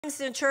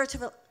Winston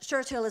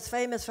Churchill is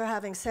famous for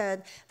having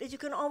said that you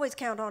can always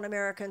count on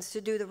Americans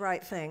to do the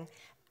right thing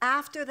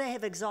after they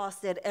have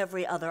exhausted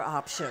every other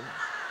option.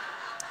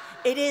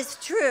 It is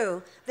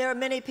true, there are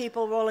many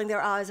people rolling their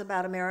eyes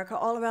about America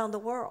all around the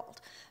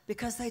world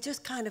because they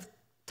just kind of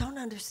don't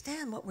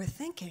understand what we're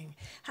thinking.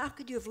 How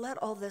could you have let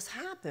all this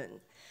happen?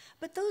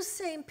 But those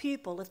same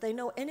people, if they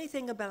know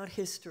anything about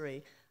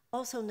history,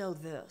 also know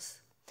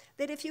this,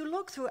 that if you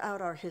look throughout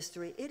our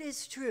history, it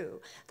is true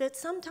that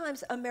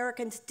sometimes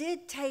Americans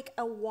did take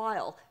a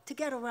while to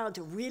get around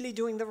to really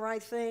doing the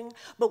right thing,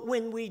 but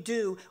when we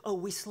do, oh,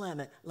 we slam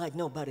it like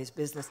nobody's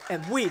business,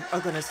 and we are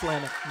going to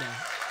slam it now.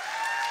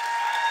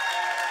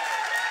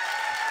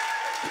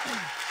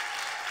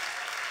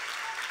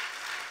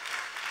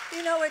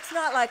 You know, it's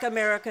not like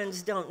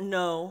Americans don't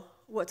know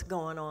what's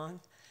going on.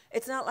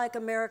 It's not like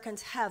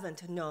Americans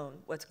haven't known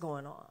what's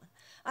going on.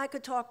 I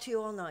could talk to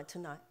you all night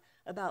tonight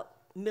about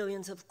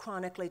millions of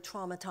chronically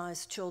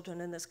traumatized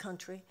children in this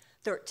country,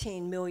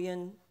 13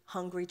 million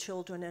hungry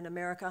children in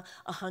America,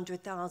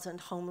 100,000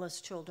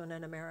 homeless children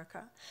in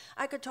America.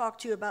 I could talk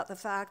to you about the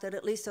fact that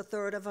at least a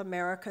third of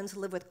Americans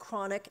live with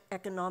chronic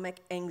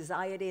economic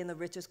anxiety in the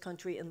richest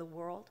country in the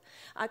world.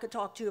 I could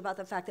talk to you about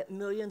the fact that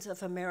millions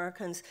of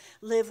Americans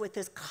live with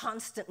this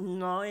constant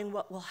gnawing,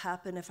 what will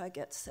happen if I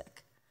get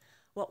sick?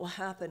 What will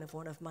happen if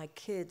one of my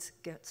kids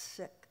gets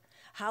sick?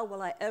 How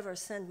will I ever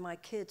send my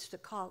kids to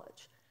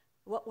college?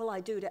 What will I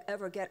do to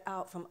ever get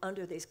out from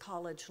under these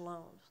college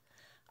loans?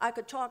 I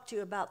could talk to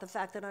you about the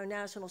fact that our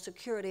national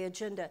security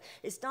agenda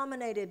is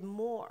dominated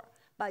more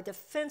by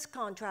defense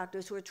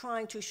contractors who are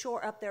trying to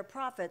shore up their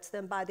profits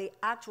than by the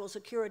actual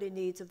security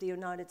needs of the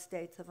United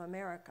States of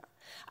America.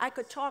 I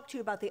could talk to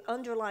you about the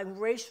underlying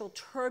racial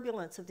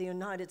turbulence of the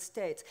United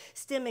States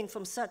stemming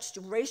from such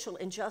racial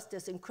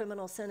injustice in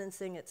criminal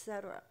sentencing,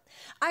 etc.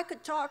 I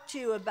could talk to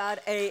you about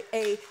a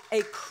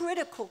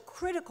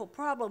critical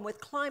problem with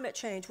climate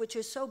change, which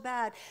is so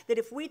bad that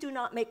if we do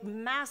not make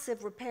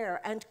massive repair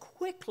and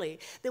quickly,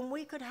 then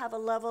we could have a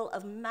level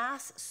of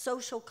mass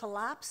social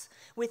collapse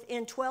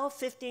within 12,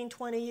 15,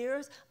 20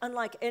 years,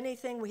 unlike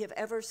anything we have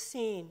ever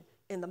seen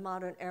in the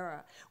modern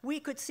era. We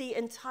could see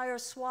entire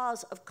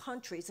swaths of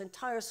countries,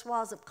 entire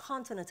swaths of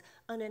continents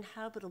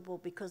uninhabitable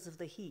because of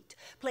the heat,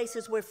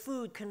 places where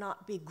food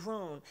cannot be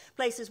grown,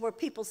 places where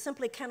people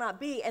simply cannot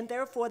be, and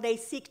therefore they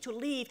seek to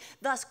leave,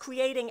 thus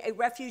creating a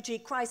refugee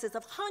crisis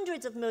of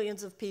hundreds of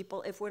millions of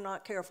people if we're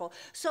not careful,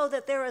 so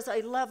that there is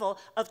a level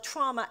of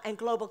trauma and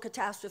global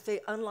catastrophe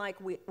unlike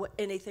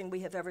anything we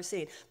have ever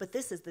seen. But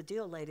this is the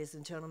deal, ladies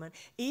and gentlemen.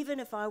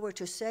 Even if I were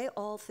to say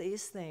all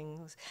these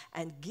things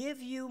and give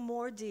you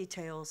more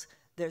details,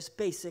 there's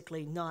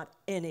basically not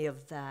any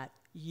of that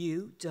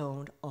you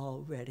don't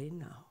already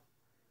know.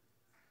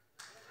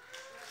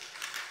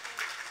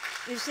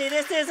 You see,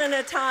 this isn't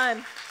a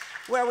time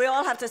where we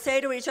all have to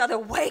say to each other,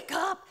 wake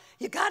up,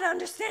 you gotta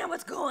understand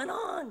what's going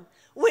on.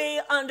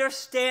 We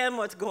understand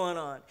what's going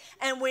on,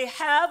 and we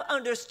have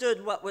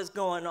understood what was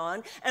going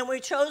on, and we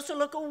chose to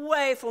look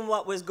away from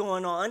what was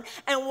going on,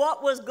 and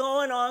what was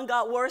going on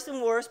got worse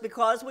and worse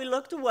because we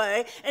looked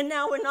away, and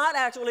now we're not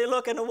actually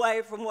looking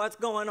away from what's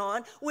going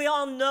on. We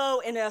all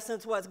know, in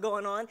essence, what's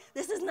going on.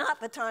 This is not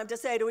the time to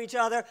say to each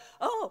other,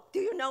 oh, do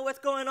you know what's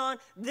going on?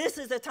 This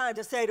is the time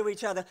to say to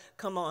each other,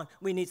 come on,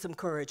 we need some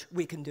courage.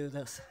 We can do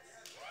this.